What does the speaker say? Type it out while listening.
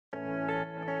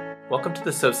Welcome to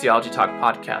the Sociology Talk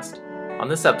podcast. On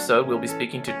this episode, we'll be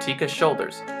speaking to Tika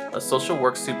Shoulders, a social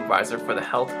work supervisor for the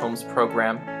Health Homes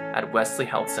program at Wesley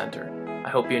Health Center. I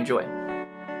hope you enjoy.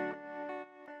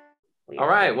 All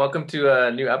right, welcome to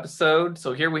a new episode.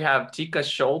 So here we have Tika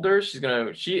Shoulders.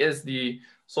 She is the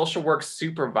social work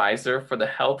supervisor for the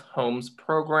Health Homes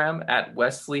program at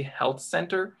Wesley Health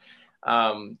Center.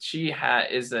 She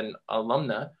is an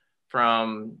alumna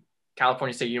from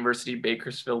California State University,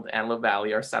 Bakersfield, Antelope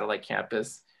Valley, our satellite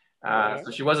campus.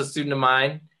 So she was a student of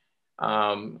mine,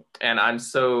 and I'm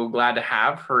so glad to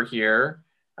have her here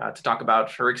to talk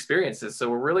about her experiences. So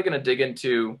we're really going to dig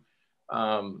into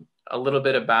a little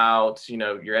bit about,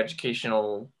 your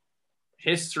educational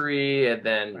history, and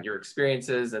then your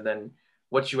experiences, and then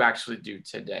what you actually do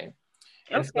today.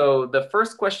 Okay. And so the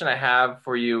first question I have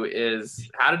for you is,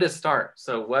 how did it start?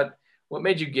 So what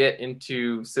made you get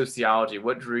into sociology?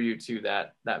 What drew you to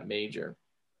that major?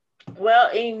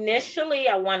 Well, initially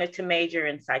I wanted to major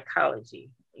in psychology.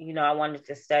 I wanted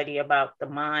to study about the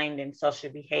mind and social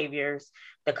behaviors,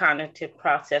 the cognitive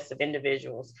process of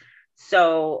individuals.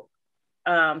 So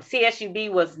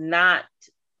CSUB was not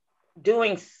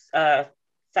doing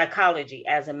psychology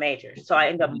as a major. So I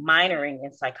ended up minoring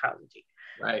in psychology.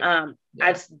 Right.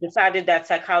 I decided that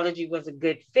psychology was a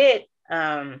good fit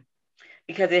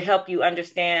because it helped you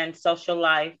understand social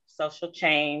life, social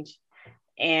change,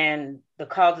 and the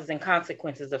causes and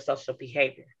consequences of social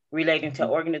behavior relating to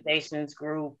organizations,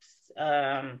 groups,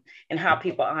 and how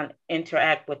people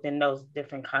interact within those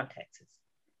different contexts.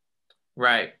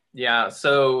 Right. Yeah.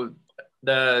 So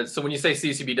when you say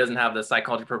CSUB doesn't have the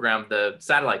psychology program, the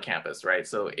satellite campus, right?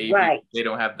 So they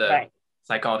don't have the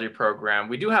psychology program.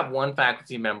 We do have one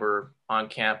faculty member on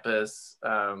campus.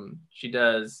 She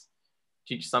does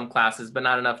teach some classes, but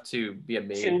not enough to be a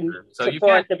major. So you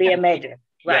can be a major.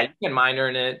 Right. Yeah, you can minor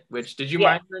in it. Did you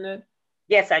minor in it?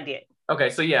 Yes, I did. Okay,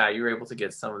 so yeah, you were able to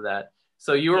get some of that.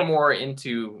 So you were more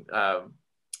into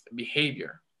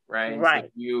behavior, right?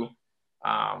 Right. So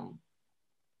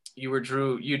what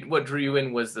drew you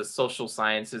in was the social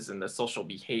sciences and the social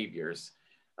behaviors,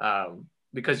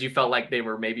 because you felt like they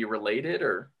were maybe related,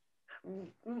 or?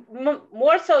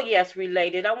 More so, yes,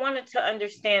 related. I wanted to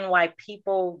understand why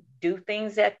people do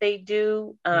things that they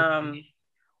do.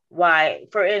 Why,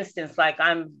 for instance, like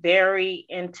I'm very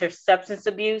into substance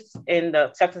abuse in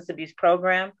the substance abuse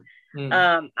program.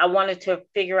 I wanted to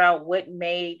figure out what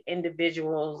made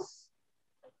individuals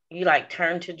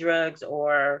turn to drugs,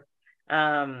 or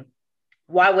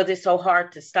why was it so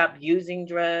hard to stop using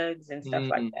drugs and stuff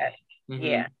like that.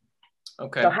 Yeah.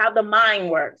 Okay. So how the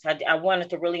mind works. I wanted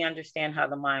to really understand how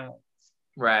the mind works.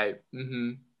 Right.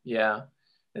 Yeah.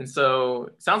 And so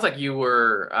it sounds like you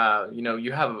were,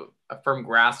 you have a firm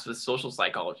grasp of social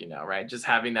psychology now, right? Just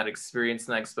having that experience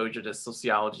and that exposure to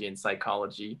sociology and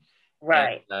psychology.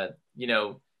 Right. And,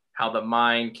 how the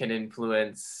mind can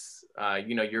influence,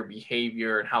 your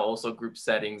behavior, and how also group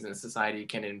settings and society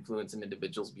can influence an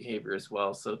individual's behavior as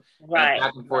well. So that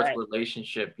back and forth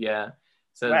relationship. Yeah.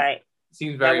 So it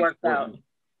seems very important.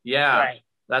 Yeah. Right.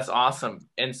 That's awesome.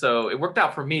 And so it worked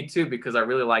out for me too, because I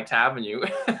really liked having you.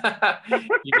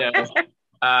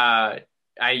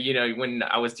 When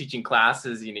I was teaching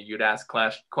classes, you'd ask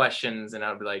questions, and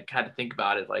I'd be like, had to think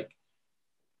about it. Like,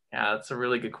 yeah, that's a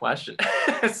really good question.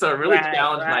 So it really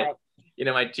challenged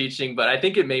my teaching, but I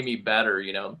think it made me better,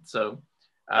 so.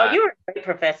 You were a great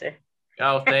professor.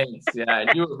 Oh, thanks.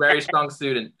 Yeah. You were a very strong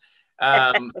student.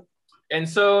 And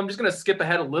so I'm just going to skip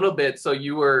ahead a little bit. So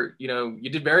you were, you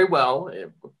did very well,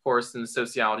 of course, in the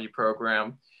sociology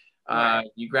program.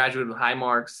 You graduated with high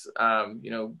marks, high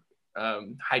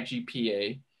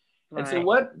GPA. And so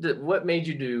what made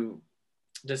you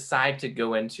decide to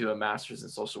go into a master's in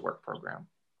social work program?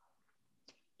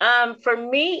 For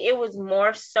me, it was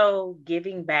more so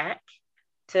giving back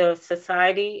to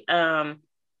society. I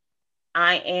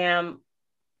am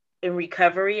in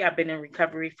recovery. I've been in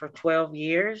recovery for 12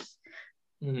 years.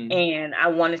 And I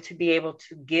wanted to be able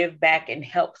to give back and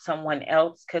help someone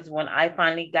else, because when I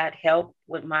finally got help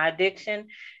with my addiction,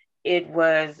 it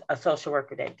was a social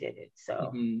worker that did it.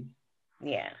 So,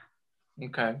 yeah.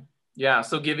 Okay. Yeah.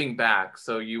 So giving back.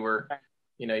 So you were,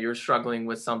 you were struggling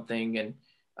with something, and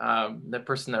the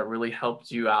person that really helped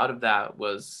you out of that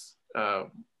was,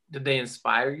 did they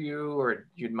inspire you, or did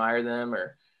you admire them,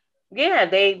 or? Yeah,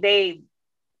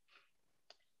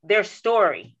 their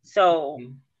story. So,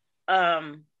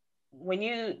 when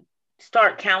you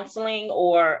start counseling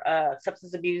or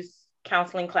substance abuse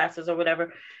counseling classes or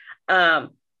whatever, the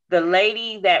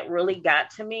lady that really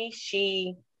got to me,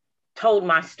 she told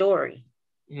my story,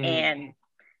 and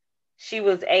she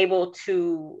was able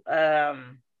to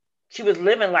she was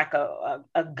living like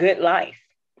a good life,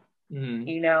 Mm-hmm.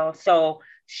 you know. So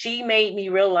she made me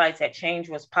realize that change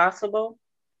was possible.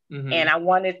 Mm-hmm. And I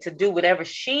wanted to do whatever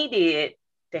she did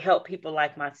to help people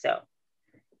like myself.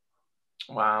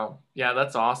 Wow. Yeah,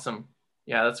 that's awesome.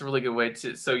 Yeah, that's a really good way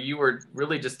to. So you were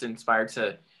really just inspired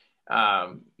to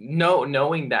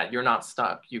knowing that you're not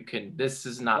stuck. You can. This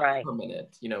is not Right,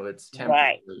 permanent. You know, it's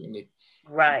temporary,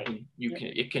 right, and right,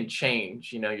 it can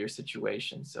change. You know, your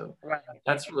situation. So right.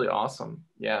 that's really awesome.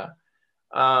 Yeah.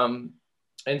 Um,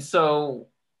 and so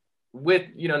with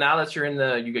now that you're in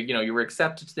the you were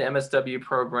accepted to the MSW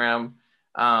program.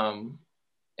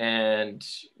 And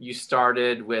you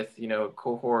started with a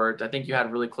cohort. I think you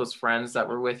had really close friends that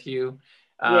were with you.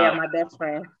 Yeah, um, my best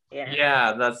friend. Yeah.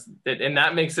 yeah, that's it, and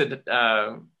that makes it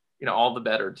all the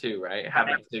better too, right,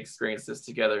 having Right, to experience this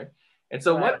together. And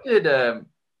so right. what did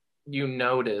you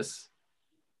notice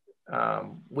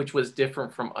which was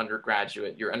different from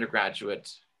your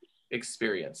undergraduate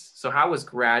experience? So how was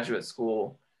graduate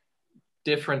school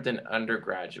different than an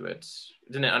undergraduate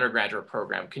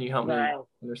program? Can you help me Right.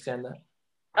 understand that?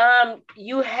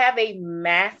 You have a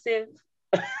massive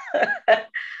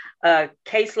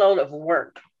caseload of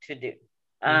work to do.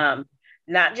 Mhm. Um,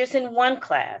 Not just in one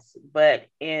class, but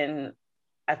in,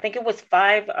 I think it was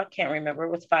five, I can't remember, it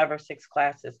was 5 or 6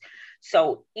 classes.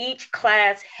 So each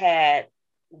class had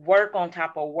work on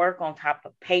top of work, on top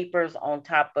of papers, on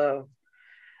top of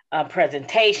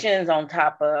presentations, on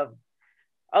top of,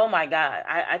 oh my God,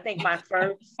 I think my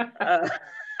first,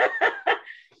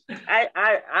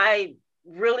 I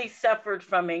really suffered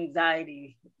from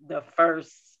anxiety the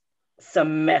first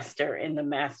semester in the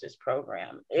master's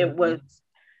program. It was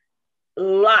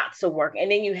Mhm. lots of work.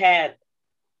 And then you had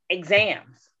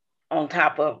exams on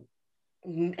top of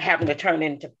having to turn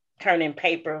in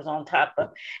papers on top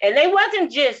of, and they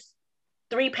wasn't just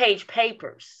 3-page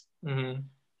papers. Mhm.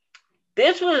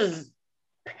 This was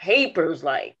papers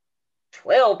like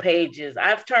 12 pages.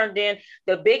 I've turned in,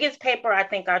 the biggest paper I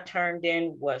think I turned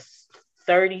in was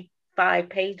 35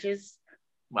 pages.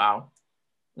 Wow.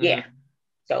 Yeah. Mhm.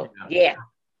 So, Yeah. yeah.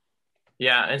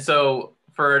 Yeah. And so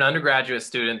for an undergraduate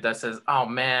student that says, "Oh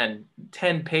man,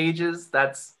 10 pages,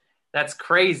 that's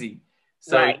crazy."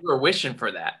 So you Right. were wishing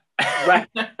for that. Right.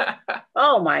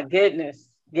 Oh my goodness.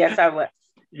 Yes, I was.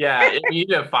 Yeah, if you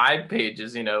have 5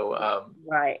 pages,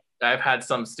 Right. I've had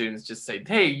some students just say,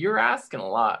 "Hey, you're asking a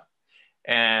lot,"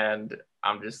 and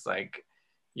I'm just like,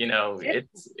 Just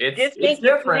it's just it's think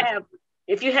different.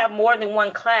 if you have more than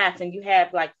one class and you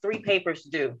have like 3 papers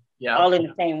due Yeah. all in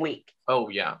the same week. Oh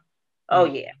yeah. Oh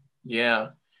Mhm. yeah. Yeah.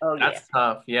 Oh yeah. That's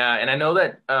tough. Yeah. And I know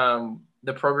that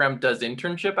the program does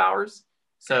internship hours.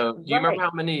 So do you remember Right.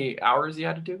 how many hours you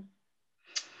had to do?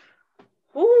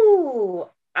 Ooh,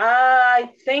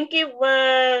 I think it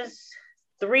was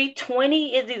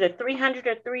 320. It's either 300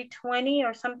 or 320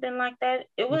 or something like that.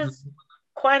 It was Mhm.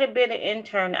 quite a bit of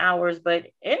intern hours, but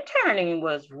interning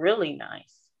was really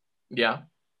nice. Yeah.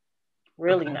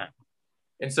 Really Okay. nice.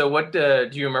 And so what do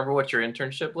you remember what your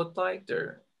internship looked like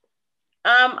or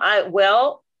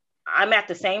Well, I'm at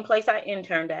the same place I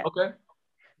interned at. okay.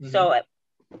 Mm-hmm. So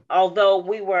although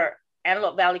we were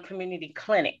Antelope Valley Community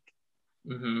Clinic,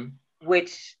 Mm-hmm.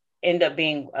 which ended up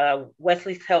being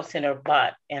Wesley's Health Center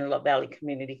bought Antelope Valley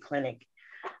Community Clinic,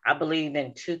 I believe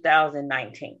in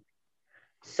 2019.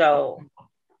 So,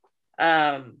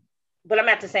 but I'm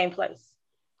at the same place.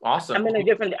 Awesome. I'm in a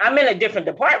different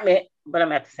department, but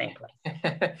I'm at the same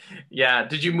place. Yeah.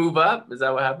 Did you move up? Is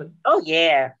that what happened? Oh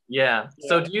yeah. Yeah.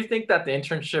 So Yeah. do you think that the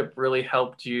internship really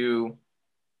helped you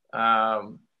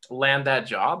um, land that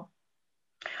job?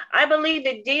 I believe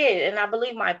it did. And I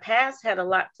believe my past had a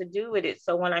lot to do with it.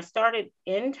 So when I started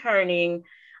interning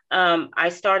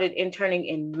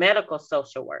in medical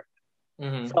social work.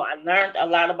 Mm-hmm. So I learned a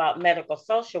lot about medical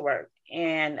social work.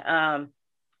 And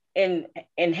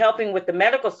in helping with the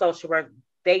medical social work,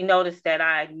 they noticed that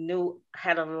I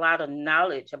had a lot of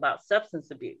knowledge about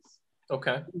substance abuse,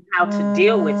 Okay. how to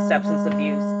deal with substance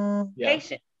abuse Yeah.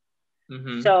 patients.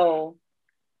 Mm-hmm. So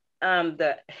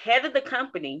the head of the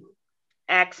company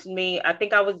asked me, I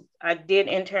did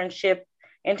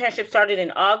internship started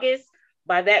in August.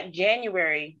 By that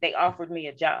January, they offered me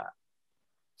a job.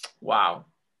 Wow.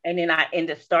 And then I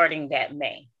ended up starting that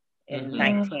May in Mm-hmm.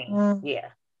 19. Yeah.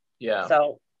 Yeah.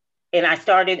 So, and I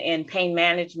started in pain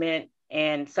management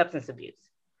and substance abuse.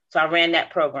 So I ran that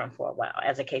program for a while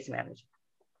as a case manager.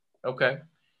 Okay.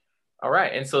 All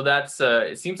right. And so that's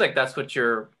it seems like that's what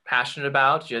you're passionate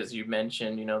about, as you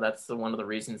mentioned, that's one of the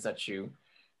reasons that you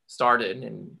started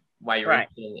and why you're Right.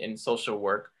 interested in social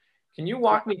work. Can you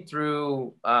walk me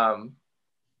through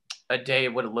a day,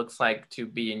 what it looks like to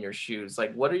be in your shoes?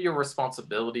 Like, what are your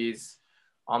responsibilities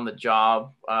on the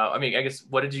job? I mean, I guess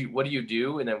what do you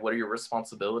do, and then what are your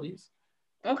responsibilities?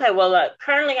 Okay, well,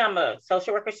 currently I'm a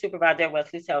social worker supervisor at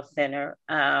Wesley's Health Center.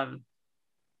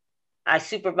 I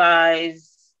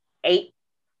supervise 8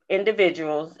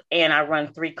 individuals, and I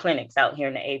run 3 clinics out here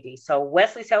in the AV. So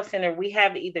Wesley's Health Center, we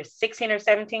have either 16 or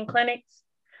 17 clinics.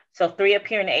 So 3 up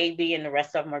here in the AV, and the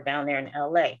rest of them are down there in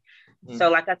LA. Mm-hmm. So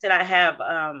like I said, I have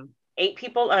 8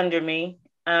 people under me.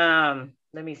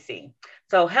 Let me see.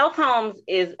 So Health Homes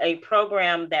is a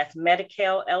program that's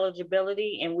Medi-Cal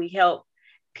eligibility, and we help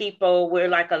people. We're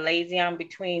like a liaison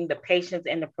between the patients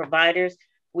and the providers.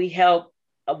 We help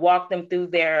walk them through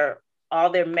all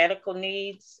their medical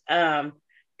needs.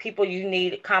 People, you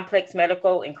need complex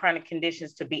medical and chronic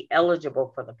conditions to be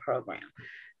eligible for the program.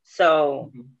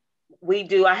 So we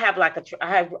do, I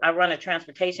run a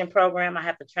transportation program. I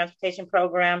have the transportation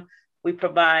program. We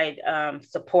provide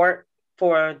support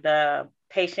for the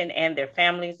patient and their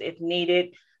families if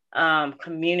needed.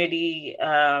 Community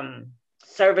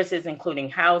services, including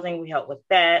housing, we help with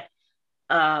that.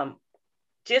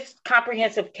 Just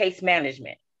comprehensive case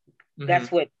management. Mm-hmm.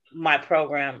 That's what my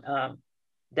program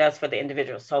does for the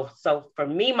individual. So for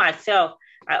me, myself,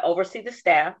 I oversee the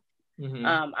staff.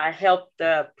 Mm-hmm. I help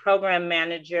the program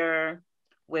manager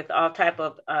with all type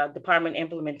of department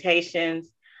implementations.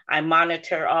 I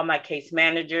monitor all my case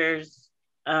managers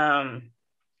and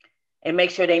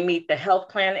make sure they meet the health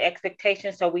plan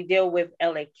expectations. So we deal with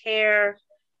LA Care,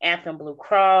 Anthem Blue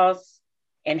Cross,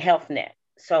 and HealthNet.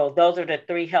 So those are the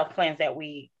 3 health plans that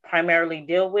we primarily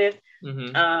deal with.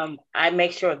 Mm-hmm. I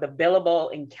make sure the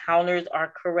billable encounters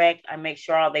are correct. I make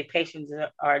sure all their patients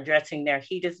are addressing their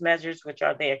HEDIS measures, which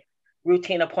are their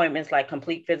routine appointments like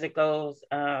complete physicals,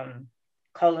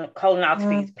 colonoscopies,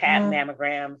 mm-hmm. Pap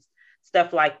mammograms,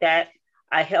 stuff like that.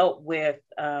 I help with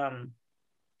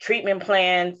treatment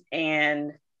plans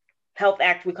and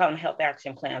we call them health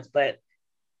action plans, but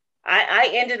I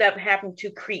ended up having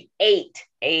to create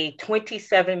a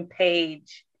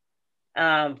 27-page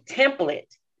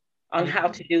template on how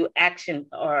to do action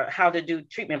or how to do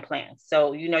treatment plans.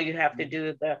 So, you have to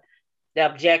do the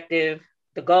objective,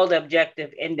 the goal, the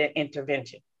objective, and the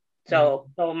intervention. So,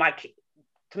 to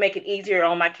make it easier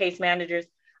on my case managers,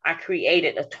 I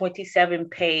created a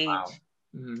 27-page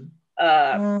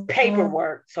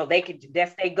paperwork so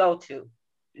that's their go-to,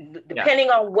 depending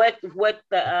on what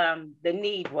the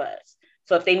need was.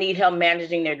 So if they need help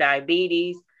managing their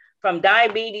diabetes, from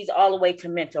diabetes all the way to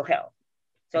mental health.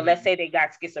 So let's say they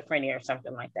got schizophrenia or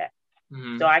something like that.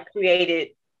 Mm-hmm. So I created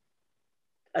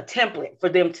a template for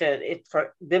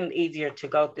them easier to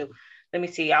go through. Let me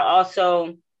see. I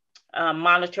also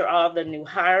monitor all the new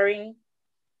hiring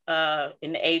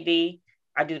in the AV.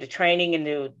 I do the training and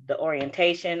the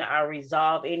orientation. I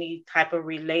resolve any type of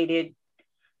related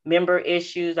member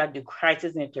issues. I do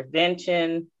crisis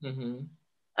intervention. Mm-hmm.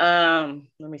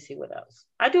 Let me see what else.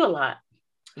 I do a lot.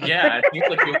 Yeah, it seems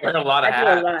like you wear a lot of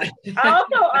hats.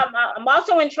 I'm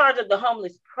also in charge of the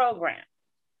homeless program.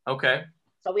 Okay.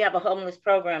 So we have a homeless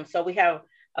program. So we have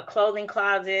a clothing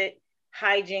closet,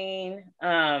 hygiene,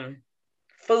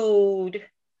 food,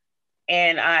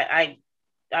 and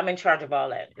I'm in charge of all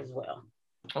that as well.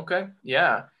 Okay.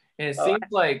 Yeah. And it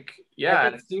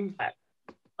seems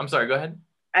I'm sorry, go ahead.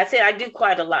 I said I do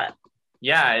quite a lot.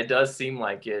 Yeah, it does seem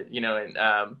like it,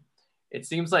 and it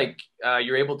seems like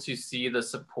you're able to see the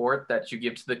support that you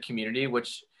give to the community,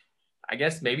 which I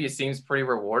guess maybe it seems pretty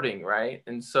rewarding, right?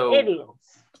 And so it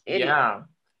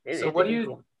is. So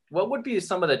what would be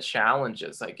some of the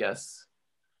challenges, I guess,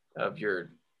 of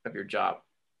your job?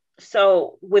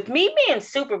 So with me being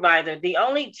supervisor, the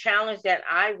only challenge that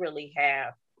I really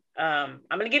have, I'm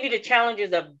going to give you the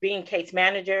challenges of being case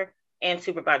manager and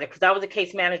supervisor, because I was a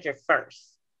case manager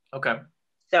first. Okay.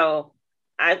 So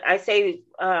I say,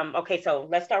 so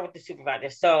let's start with the supervisor.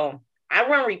 So I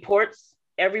run reports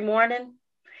every morning,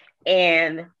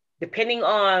 and depending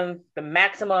on the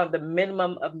maximum or the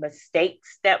minimum of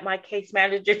mistakes that my case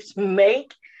managers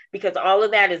make, because all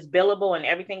of that is billable and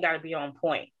everything got to be on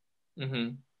point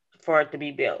for it to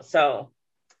be billed. So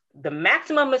the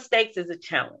maximum mistakes is a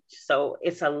challenge. So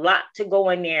it's a lot to go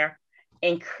in there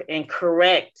and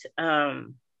correct,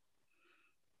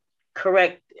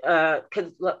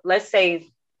 because let's say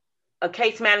a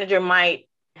case manager might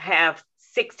have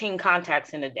 16 contacts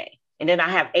in a day, and then I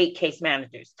have 8 case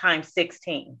managers times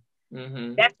 16.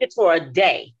 Mm-hmm. That's just for a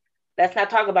day. Let's not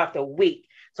talk about the week.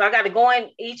 So I got to go in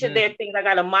each of their things. I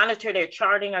got to monitor their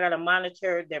charting. I got to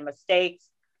monitor their mistakes.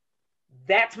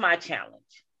 That's my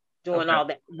challenge, doing all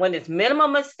that. When it's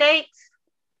minimum mistakes,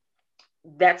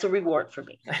 that's a reward for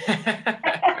me.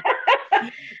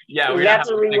 Yeah, we're gonna have That's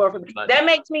a to reward for me. That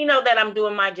makes me know that I'm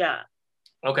doing my job.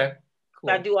 Okay, cool.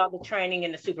 I do all the training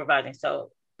and the supervising,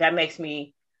 so that makes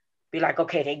me be like,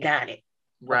 okay, they got it.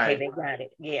 Right. Okay, they got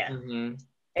it. Yeah. Mm-hmm.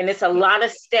 And it's a lot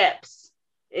of steps.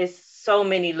 It's so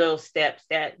many little steps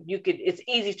that it's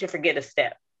easy to forget a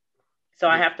step. So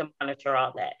I have to monitor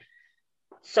all that.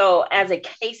 So as a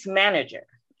case manager,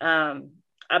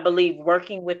 I believe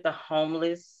working with the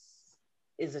homeless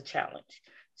is a challenge.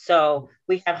 So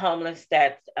we have homeless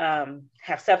that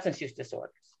have substance use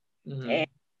disorders. Mm-hmm.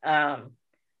 And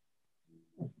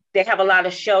they have a lot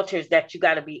of shelters that you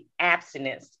got to be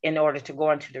abstinent in order to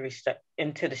go into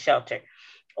the shelter,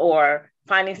 or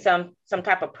finding some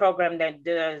type of program that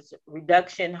does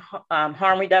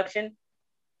harm reduction.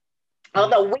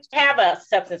 Although we have a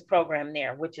substance program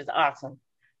there, which is awesome.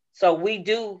 So we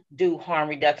do harm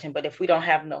reduction, but if we don't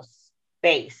have no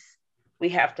space, we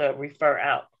have to refer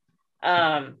out.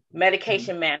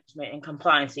 Medication management and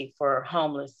compliancy for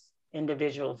homeless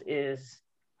individuals is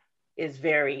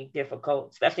very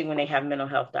difficult, especially when they have mental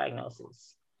health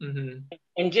diagnoses. Mm-hmm.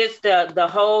 And just the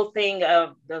whole thing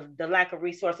of the lack of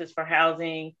resources for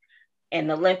housing and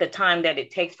the length of time that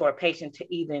it takes for a patient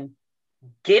to even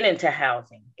get into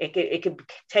housing. It could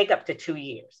take up to 2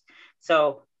 years.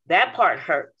 So that part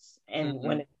hurts. And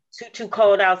when it's too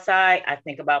cold outside, I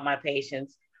think about my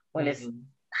patients. When it's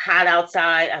hot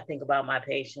outside, I think about my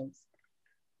patients.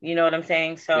 You know what I'm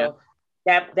saying? So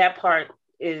that part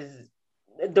is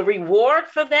the reward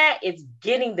for that is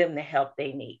getting them the help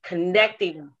they need,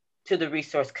 connecting them to the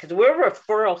resource, because we're a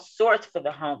referral source for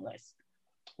the homeless.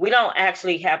 We don't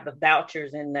actually have the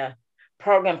vouchers in the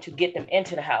program to get them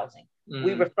into the housing.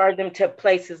 We refer them to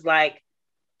places like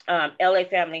LA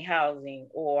Family Housing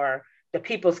or the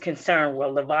People's Concern, where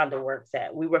Lavonda works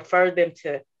at. We refer them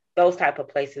to those type of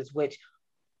places which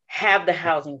have the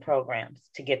housing programs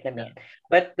to get them in.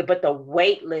 But the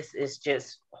wait list is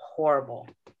just horrible.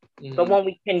 But when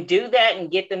we can do that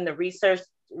and get them the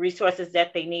resources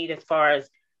that they need as far as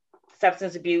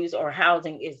substance abuse or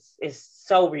housing is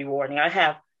so rewarding. I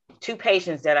have 2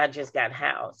 patients that I just got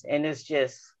housed, and it's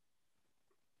just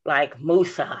like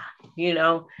Musa, you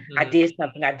know, I did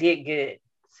something, I did good.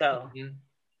 So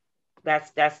that's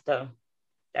the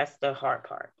hard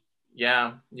part.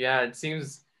 Yeah. It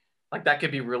seems like that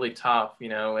could be really tough, you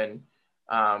know, and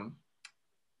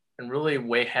really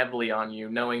weigh heavily on you,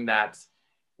 knowing that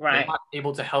you're not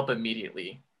able to help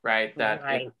immediately, right? That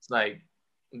it's like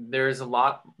there's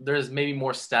maybe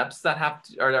more steps that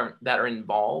are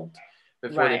involved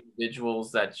before the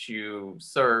individuals that you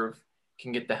serve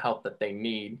can get the help that they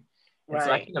need. And so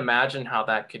I can imagine how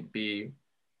that could be,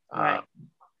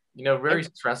 you know, very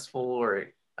stressful or,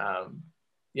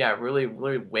 really,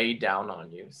 really weigh down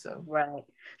on you. So,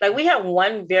 like we have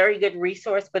one very good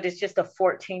resource, but it's just a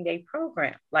 14-day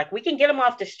program. Like we can get them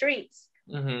off the streets.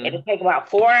 It'll take about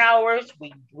 4 hours.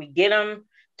 We get them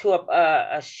to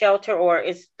a shelter, or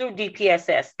it's through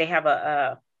DPSS. They have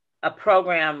a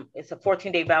program. It's a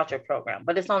 14-day voucher program,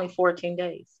 but it's only 14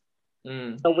 days.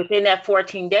 So within that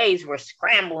 14 days, we're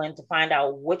scrambling to find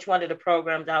out which one of the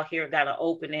programs out here got an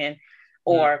opening,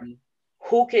 or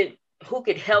who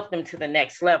could help them to the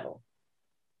next level.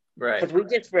 Because we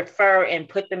just refer and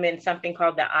put them in something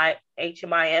called the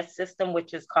HMIS system,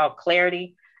 which is called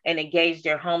Clarity, and engage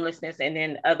their homelessness, and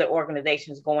then other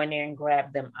organizations go in there and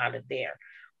grab them out of there,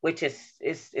 which is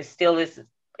still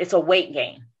it's a weight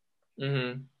gain.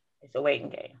 It's a waiting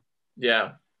game.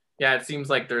 Yeah. It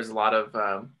seems like there's a lot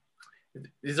of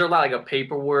is there a lot like a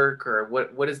paperwork, or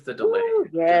what is the delay? Ooh,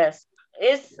 yes,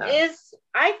 it's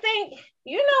I think,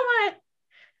 you know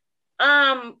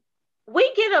what,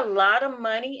 we get a lot of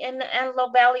money in the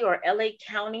Antelope Valley or LA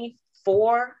County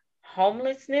for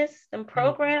homelessness and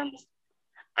programs.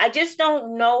 I just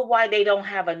don't know why they don't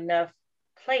have enough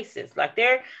places. Like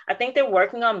I think they're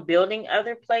working on building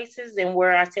other places, and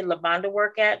where I said Lavonda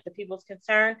work at, the People's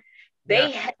Concern,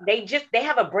 they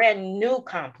have a brand new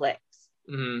complex,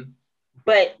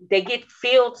 but they get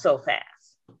filled so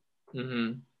fast.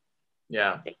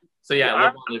 Yeah. So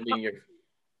Lavonda being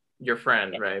your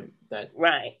friend, right?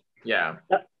 Yeah.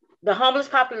 The homeless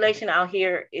population out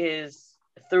here is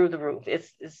through the roof.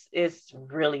 It's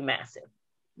really massive.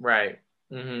 Right.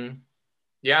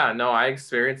 Yeah, no, I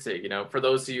experienced it. You know, for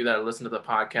those of you that listen to the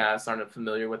podcast aren't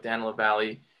familiar with the Antelope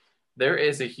Valley, there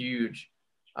is a huge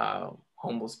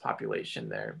homeless population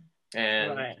there.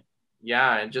 And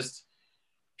and just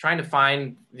trying to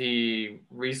find the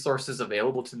resources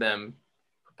available to them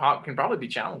can probably be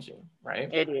challenging, right?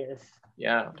 It is.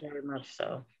 Yeah. Very much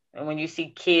so. And when you see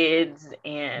kids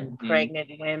and pregnant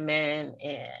women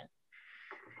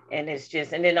and it's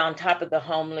just, and then on top of the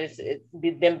homeless,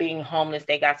 them being homeless,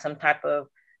 they got some type of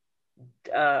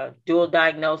dual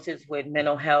diagnosis with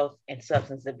mental health and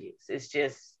substance abuse. It's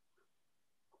just,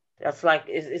 that's like,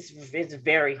 it's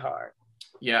very hard.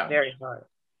 Yeah. Very hard.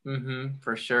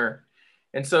 For sure.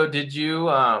 And so did you,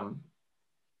 I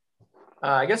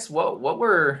guess, what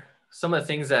were some of the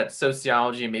things that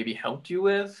sociology maybe helped you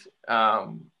with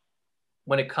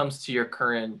when it comes to your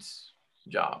current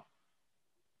job?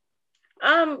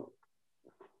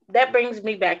 That brings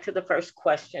me back to the first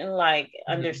question, like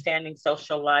understanding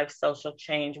social life, social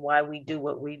change, why we do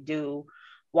what we do,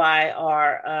 why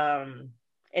our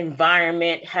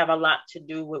environment have a lot to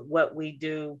do with what we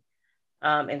do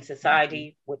in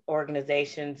society, with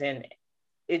organizations. And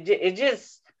it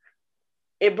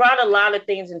brought a lot of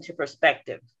things into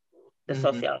perspective, the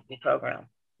sociology program,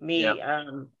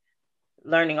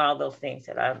 learning all those things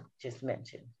that I just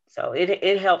mentioned. So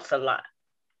it helps a lot.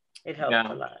 It helps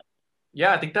a lot.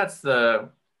 Yeah, I think that's the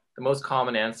most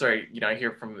common answer I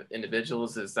hear from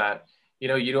individuals is that,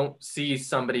 you don't see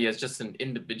somebody as just an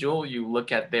individual. You look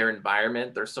at their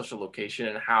environment, their social location,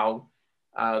 and how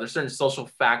there's certain social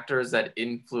factors that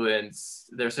influence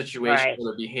their situation,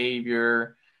 their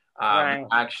behavior,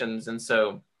 actions. And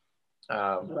so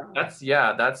that's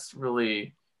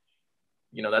really,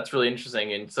 that's really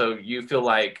interesting. And so you feel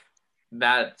like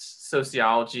that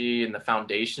sociology and the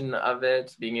foundation of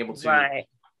it, being able to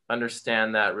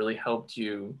understand that, really helped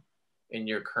you in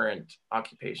your current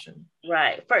occupation.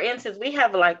 Right. For instance, we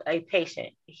have like a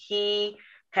patient. He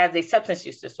has a substance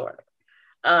use disorder.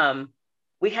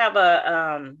 We have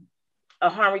a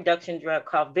harm reduction drug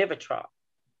called Vivitrol,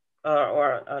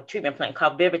 or a treatment plan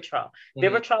called Vivitrol.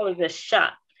 Vivitrol is a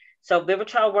shot. So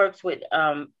Vivitrol works with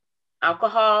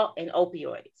alcohol and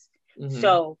opioids.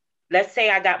 So let's say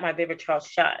I got my Vivitrol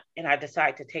shot and I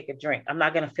decide to take a drink. I'm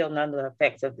not going to feel none of the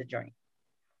effects of the drink.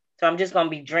 So I'm just going to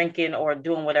be drinking or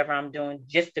doing whatever I'm doing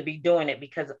just to be doing it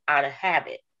because out of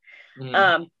habit.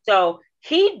 So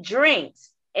he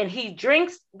drinks, and he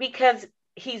drinks because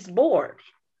he's bored,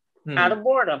 out of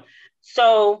boredom.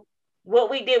 So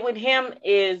what we did with him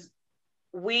is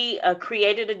we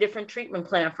created a different treatment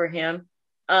plan for him.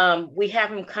 We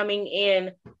have him coming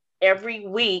in every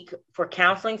week for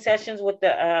counseling sessions with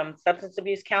the substance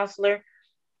abuse counselor,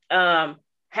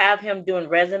 have him doing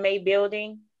resume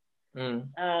building,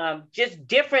 just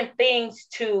different things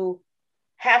to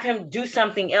have him do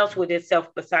something else with himself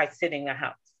besides sitting in the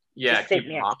house. Yeah, keep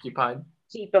him occupied.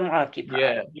 Keep him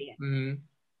occupied.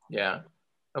 Yeah.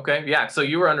 Okay. Yeah. So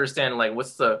you were understanding like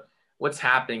what's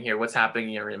happening here, what's happening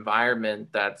in your environment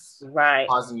that's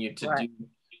causing you to do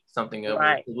something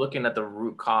over, looking at the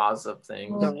root cause of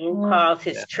things. The root cause,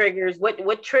 his triggers.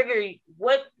 What triggers?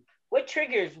 What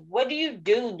do you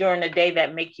do during the day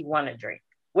that make you want to drink?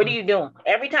 What are you doing?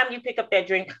 Every time you pick up that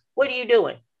drink, what are you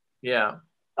doing? Yeah.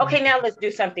 Okay, now let's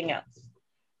do something else.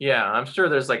 Yeah, I'm sure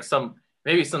there's like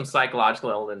maybe some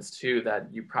psychological elements too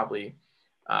that you probably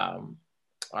are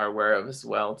aware of as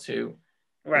well too.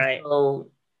 Right. So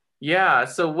yeah.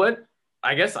 So what?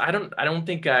 I guess I don't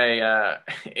think I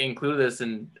included this,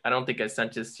 and I don't think I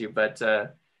sent this to you. But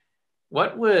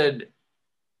what would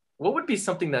be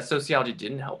something that sociology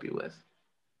didn't help you with?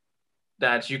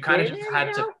 That you kind of just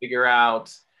had to figure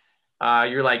out.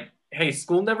 You're like, hey,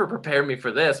 school never prepared me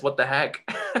for this. What the heck?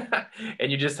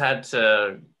 And you just had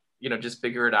to, just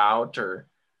figure it out or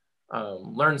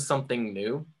learn something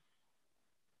new.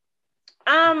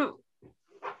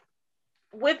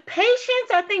 With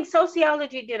patients, I think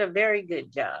sociology did a very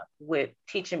good job with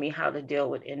teaching me how to deal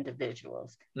with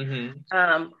individuals.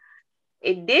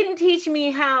 It didn't teach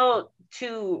me how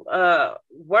to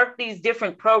work these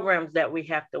different programs that we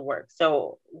have to work.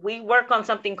 So we work on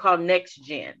something called Next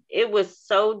Gen. It was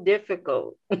so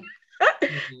difficult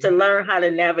to learn how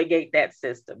to navigate that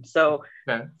system. So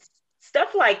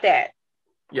stuff like that.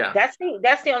 Yeah.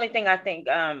 That's the only thing I think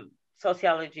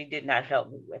sociology did not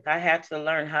help me with. I had to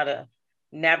learn how to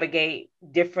navigate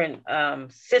different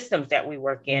systems that we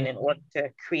work in order to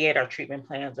create our treatment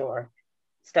plans or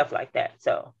stuff like that.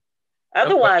 So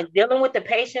otherwise, dealing with the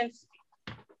patients,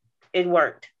 it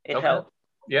worked. It helped.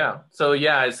 Yeah. So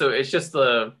it's just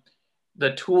the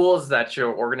tools that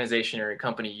your organization or your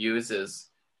company uses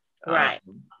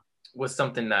was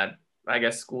something that I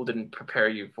guess school didn't prepare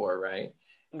you for, right?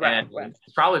 Right.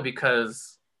 It's probably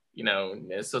because, in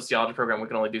a sociology program, we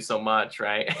can only do so much,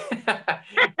 right? You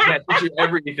can't teach you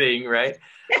everything, right?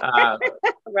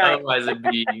 Otherwise,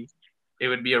 it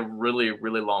would be a really,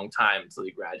 really long time until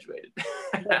you graduated.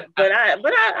 but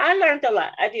I learned a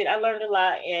lot. I did. I learned a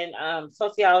lot, and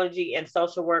sociology and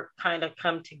social work kind of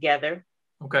come together.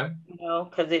 Okay.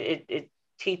 Because it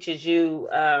teaches you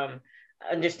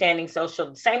understanding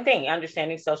social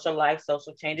life,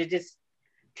 social change. It just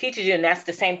teaches you, and that's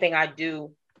the same thing I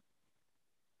do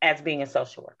as being a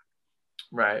social worker.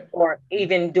 Right. Or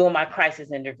even doing my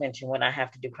crisis intervention when I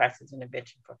have to do crisis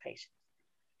intervention for patients.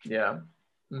 Yeah.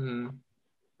 Mm-hmm.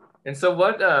 And so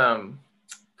what,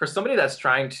 for somebody that's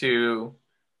trying to,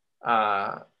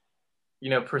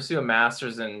 pursue a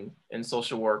master's in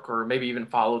social work, or maybe even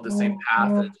follow the same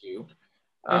path as you,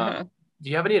 do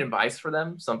you have any advice for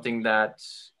them? Something that,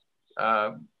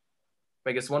 I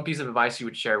guess one piece of advice you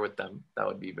would share with them that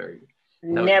would be very...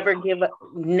 Never give up.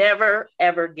 Never,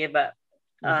 ever give up.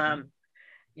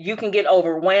 You can get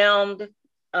overwhelmed.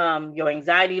 Your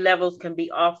anxiety levels can be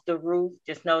off the roof.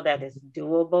 Just know that it's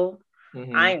doable.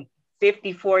 I'm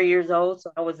 54 years old,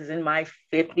 so I was in my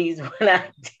 50s when I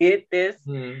did this.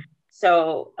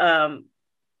 So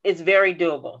it's very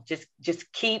doable.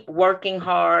 Just keep working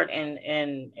hard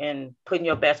and putting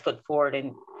your best foot forward,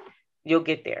 and you'll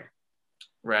get there.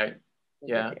 Right.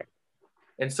 Yeah.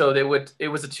 And so it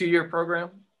was a 2-year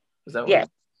program? Is that what? Yes.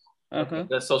 Okay.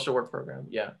 The social work program.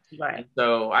 Yeah. Right. And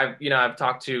so I've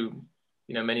talked to,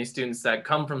 many students that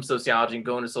come from sociology and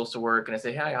go into social work, and I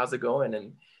say, hey, how's it going?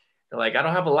 And they're like, I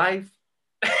don't have a life.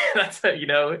 That's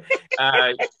it's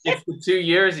the 2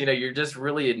 years, you're just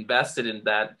really invested in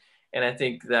that. And I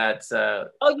think that,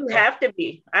 you have to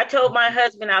be. I told my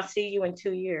husband, I'll see you in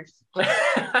 2 years.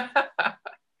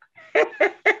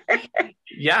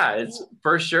 Yeah, it's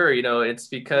for sure. It's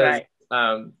because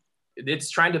it's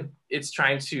trying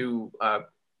to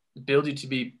build you to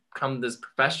become this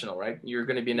professional, right? You're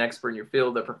going to be an expert in your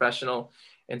field, a professional,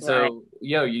 and so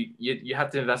you have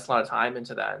to invest a lot of time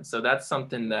into that. And so that's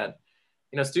something that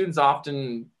students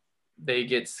often, they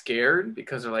get scared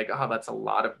because they're like, oh, that's a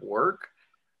lot of work.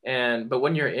 But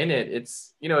when you're in it,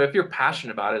 it's if you're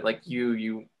passionate about it, like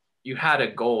you had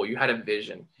a goal, you had a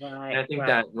vision, and I think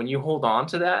that when you hold on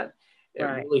to that, it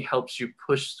really helps you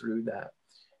push through that.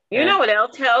 You know what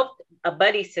else helped? A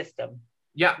buddy system.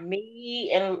 Yeah.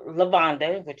 Me and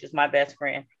Lavonda, which is my best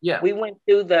friend. Yeah. We went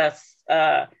through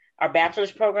our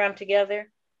bachelor's program together,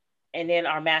 and then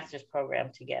our master's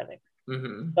program together.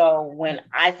 So when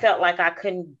I felt like I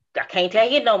can't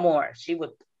take it no more, she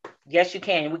would, yes, you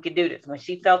can. We could do this. When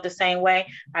she felt the same way,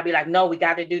 I'd be like, no, we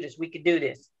got to do this. We could do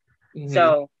this.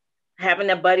 So having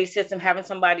a buddy system, having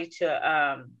somebody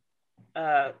to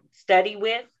study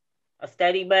with, a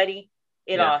study buddy,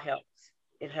 it all helps.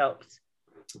 It helps.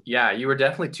 Yeah, you were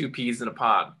definitely 2 peas in a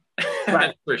pod.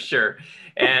 That's for sure.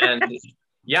 And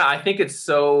yeah, I think it's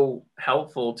so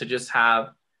helpful to just have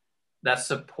that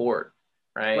support,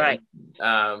 right?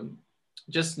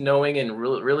 Just knowing and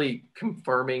really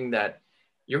confirming that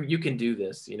you can do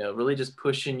this, really just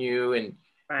pushing you, and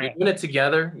you're doing it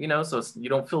together, so you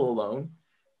don't feel alone.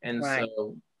 And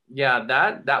so yeah,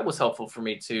 that was helpful for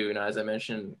me too. And as I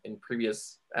mentioned in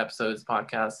previous episodes,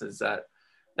 podcasts, is that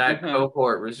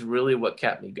cohort was really what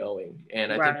kept me going.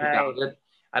 And I think without it,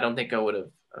 I don't think I would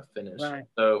have finished.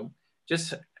 So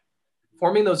just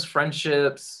forming those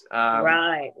friendships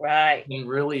can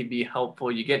really be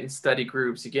helpful. You get in study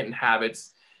groups, you get in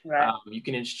habits, you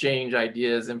can exchange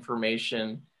ideas,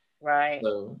 information.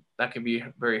 So that can be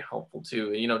very helpful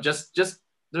too. Just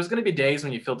there's going to be days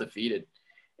when you feel defeated,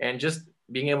 and just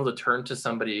being able to turn to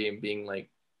somebody and being like,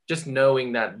 just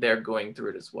knowing that they're going through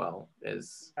it as well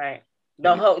is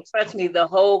trust me, the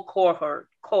whole cohort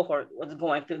was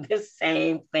going through the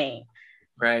same thing.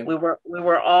 We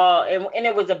were all, and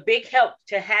it was a big help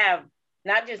to have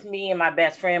not just me and my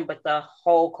best friend, but the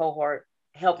whole cohort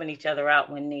helping each other out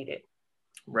when needed.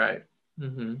 Like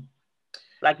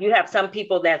you have some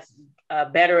people that's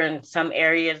better in some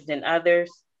areas than others.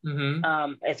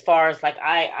 As far as like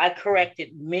I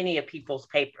corrected many of people's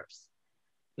papers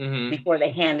before they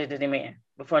handed them in,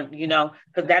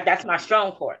 because that's my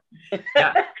strong point.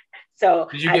 So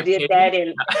I did that,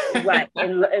 and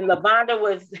and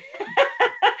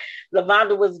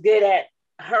Lavonda was good at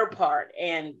her part,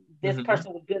 and this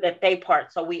person was good at their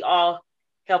part. So we all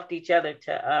helped each other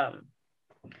to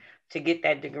get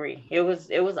that degree. It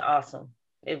was awesome.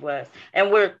 It was,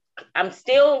 and I'm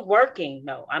still working.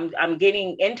 No, I'm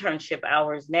getting internship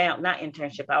hours now, not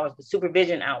internship hours, but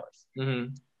supervision hours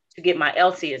to get my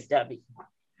LCSW.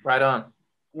 Right on.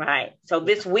 Right. So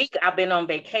this week I've been on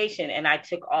vacation, and I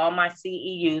took all my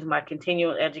CEUs, my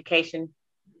continual education,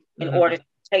 in order to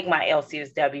take my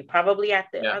LCSW, probably at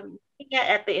the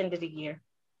end of the year.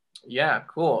 Yeah,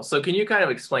 cool. So can you kind of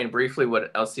explain briefly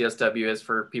what LCSW is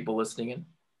for people listening in?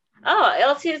 Oh,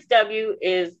 LCSW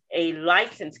is a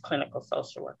licensed clinical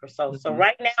social worker. So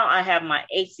right now I have my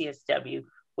ACSW,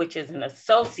 which is an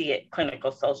associate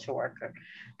clinical social worker.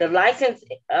 The licensed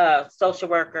social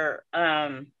worker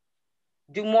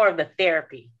do more of the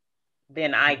therapy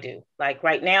than I do. Like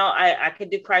right now, I could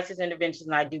do crisis intervention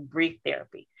and I do brief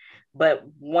therapy. But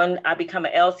when I become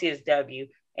an LCSW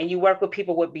and you work with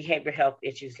people with behavioral health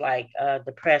issues like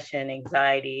depression,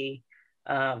 anxiety,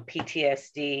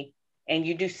 PTSD, and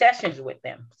you do sessions with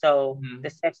them. So the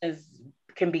sessions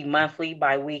can be monthly,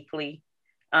 bi-weekly,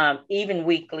 even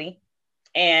weekly,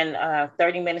 and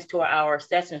 30 minutes to an hour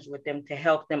sessions with them to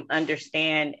help them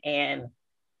understand and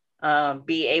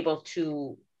be able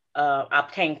to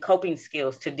obtain coping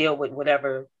skills to deal with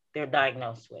whatever they're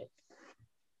diagnosed with.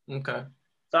 Okay.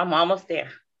 So I'm almost there.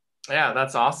 Yeah,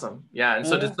 that's awesome. Yeah. And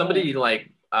so did somebody like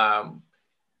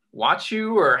watch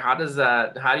you, or how do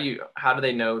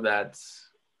they know that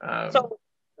so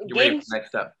you're ready for the next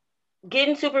step?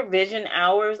 Getting supervision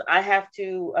hours, I have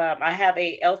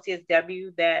a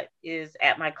LCSW that is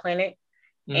at my clinic,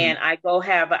 and I go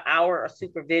have an hour of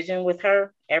supervision with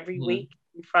her every week,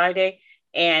 Friday.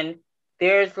 And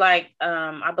there's like,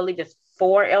 I believe it's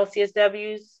 4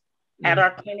 LCSWs at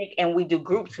our clinic, and we do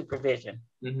group supervision,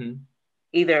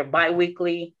 either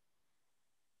bi-weekly,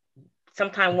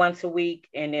 sometime once a week,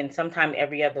 and then sometime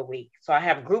every other week. So I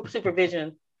have group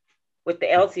supervision with the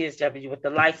LCSW, with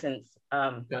the licensed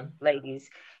ladies,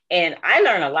 and I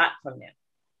learn a lot from them.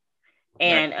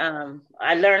 And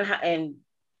I learn how, and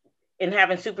in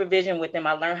having supervision with them,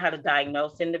 I learn how to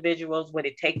diagnose individuals, what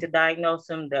it takes to diagnose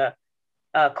them, the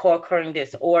co-occurring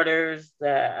disorders,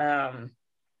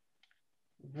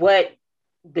 what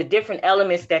the different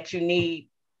elements that you need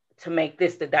to make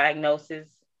this the diagnosis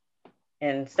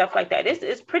and stuff like that.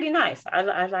 It's pretty nice.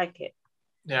 I like it.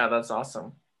 Yeah, that's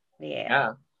awesome.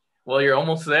 Yeah. Well, you're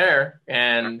almost there,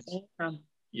 and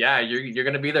you're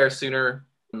going to be there sooner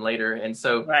than later. And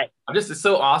so it's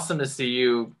so awesome to see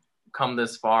you come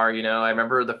this far. You know, I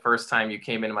remember the first time you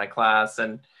came into my class,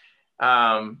 and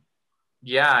and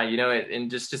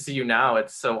just to see you now,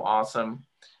 it's so awesome.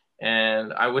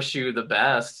 And I wish you the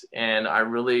best. And I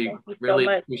really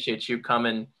appreciate you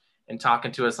coming and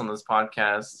talking to us on this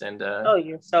podcast. And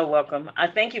you're so welcome. I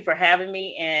thank you for having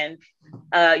me. And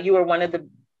you were one of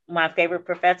my favorite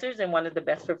professors and one of the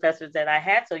best professors that I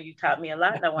had. So you taught me a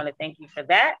lot. And I want to thank you for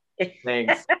that.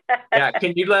 Thanks. Yeah.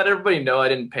 Can you let everybody know I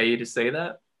didn't pay you to say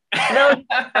that? No,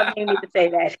 I didn't need to say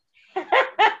that.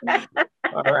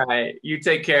 All right. You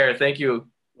take care. Thank you.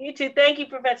 You too. Thank you,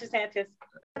 Professor Sanchez.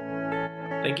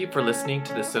 Thank you for listening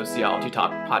to the Sociology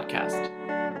Talk podcast.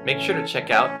 Make sure to check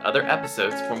out other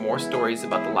episodes for more stories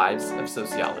about the lives of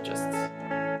sociologists.